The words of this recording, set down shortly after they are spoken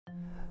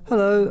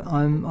Hello,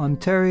 I'm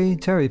Terry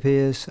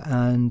Pearce,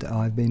 and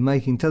I've been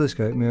making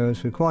telescope mirrors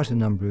for quite a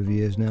number of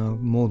years now,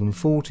 more than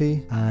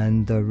 40,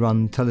 and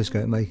run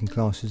telescope making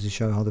classes to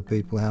show other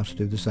people how to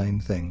do the same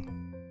thing.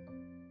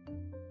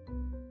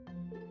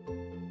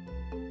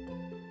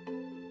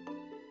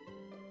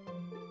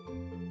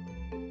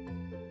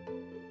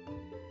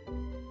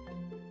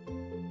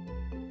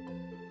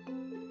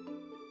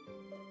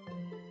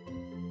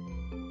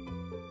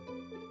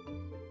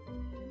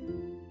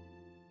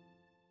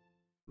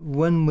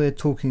 When we're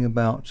talking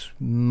about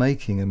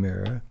making a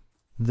mirror,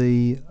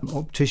 the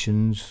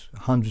opticians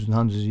hundreds and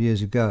hundreds of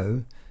years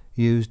ago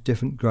used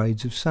different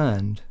grades of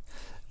sand,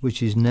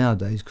 which is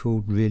nowadays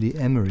called really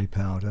emery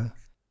powder.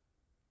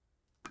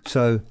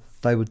 So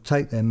they would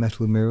take their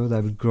metal mirror,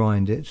 they would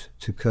grind it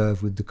to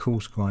curve with the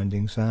coarse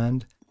grinding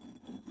sand.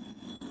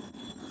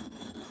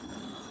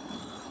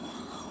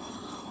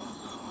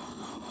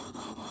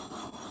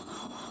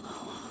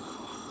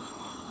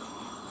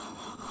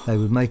 They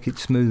would make it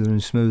smoother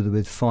and smoother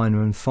with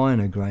finer and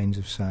finer grains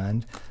of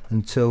sand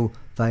until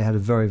they had a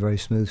very, very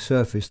smooth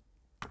surface.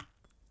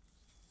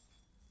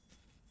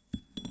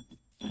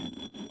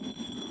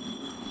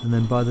 And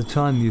then by the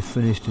time you've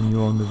finished and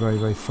you're on the very,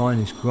 very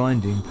finest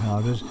grinding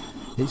powders,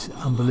 it's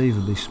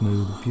unbelievably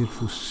smooth, a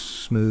beautiful,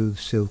 smooth,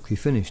 silky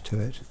finish to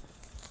it.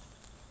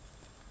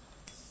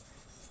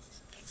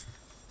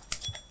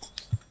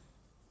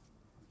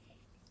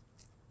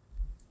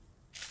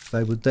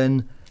 They would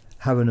then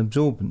have an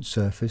absorbent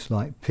surface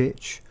like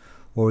pitch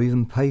or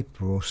even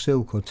paper or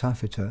silk or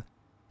taffeta.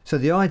 So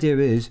the idea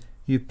is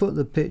you put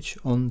the pitch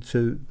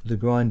onto the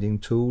grinding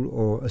tool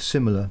or a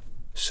similar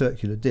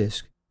circular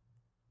disc.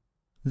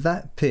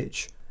 That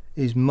pitch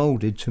is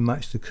moulded to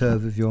match the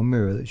curve of your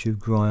mirror that you've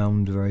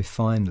ground very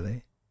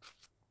finely.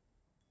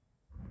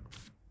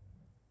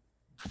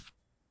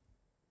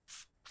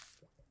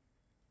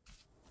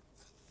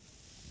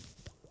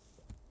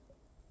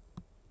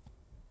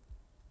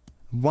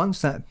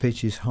 Once that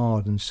pitch is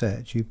hard and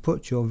set, you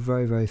put your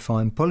very, very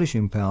fine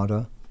polishing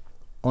powder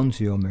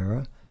onto your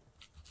mirror.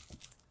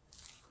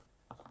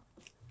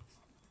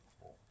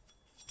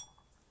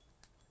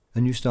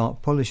 And you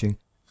start polishing.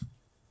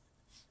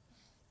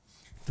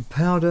 The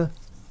powder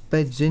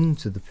beds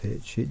into the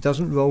pitch. It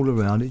doesn't roll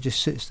around, it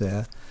just sits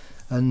there,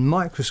 and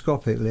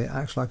microscopically it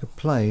acts like a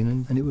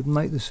plane, and it would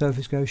make the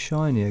surface go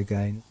shiny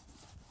again.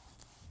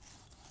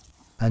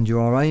 And you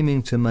are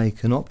aiming to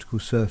make an optical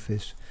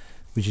surface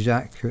which is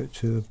accurate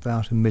to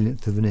about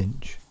 1/1000th of an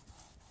inch.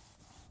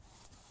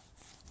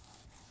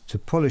 To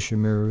polish a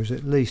mirror is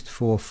at least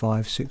 4,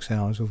 5, 6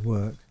 hours of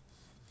work.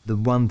 The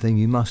one thing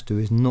you must do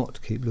is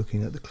not keep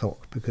looking at the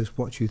clock, because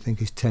what you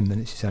think is 10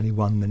 minutes is only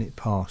 1 minute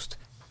past.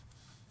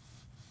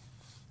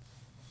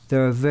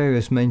 There are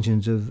various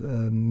mentions of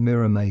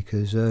mirror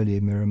makers,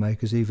 earlier mirror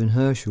makers, even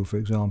Hershel, for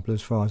example,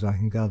 as far as I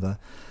can gather.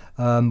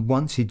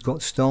 Once he'd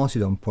got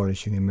started on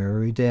polishing a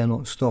mirror, he dare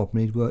not stop,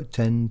 and he'd work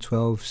 10,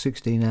 12,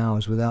 16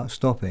 hours without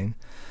stopping,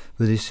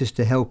 with his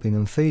sister helping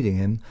and feeding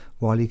him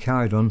while he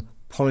carried on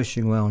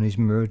polishing away on his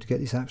mirror to get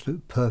this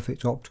absolute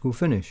perfect optical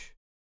finish.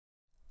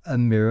 A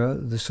mirror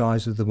the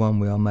size of the one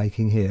we are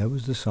making here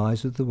was the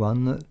size of the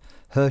one that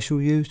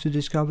Herschel used to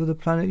discover the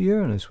planet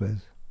Uranus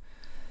with.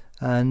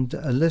 And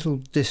a little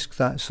disc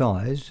that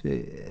size,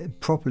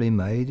 properly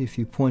made, if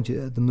you point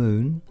it at the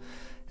moon,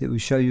 it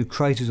would show you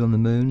craters on the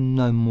moon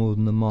no more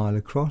than a mile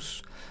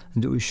across,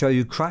 and it would show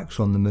you cracks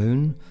on the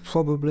moon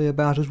probably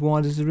about as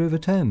wide as the River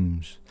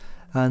Thames,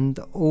 and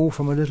all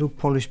from a little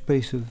polished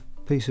piece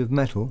of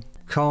metal,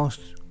 cast,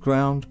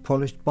 ground,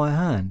 polished by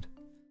hand.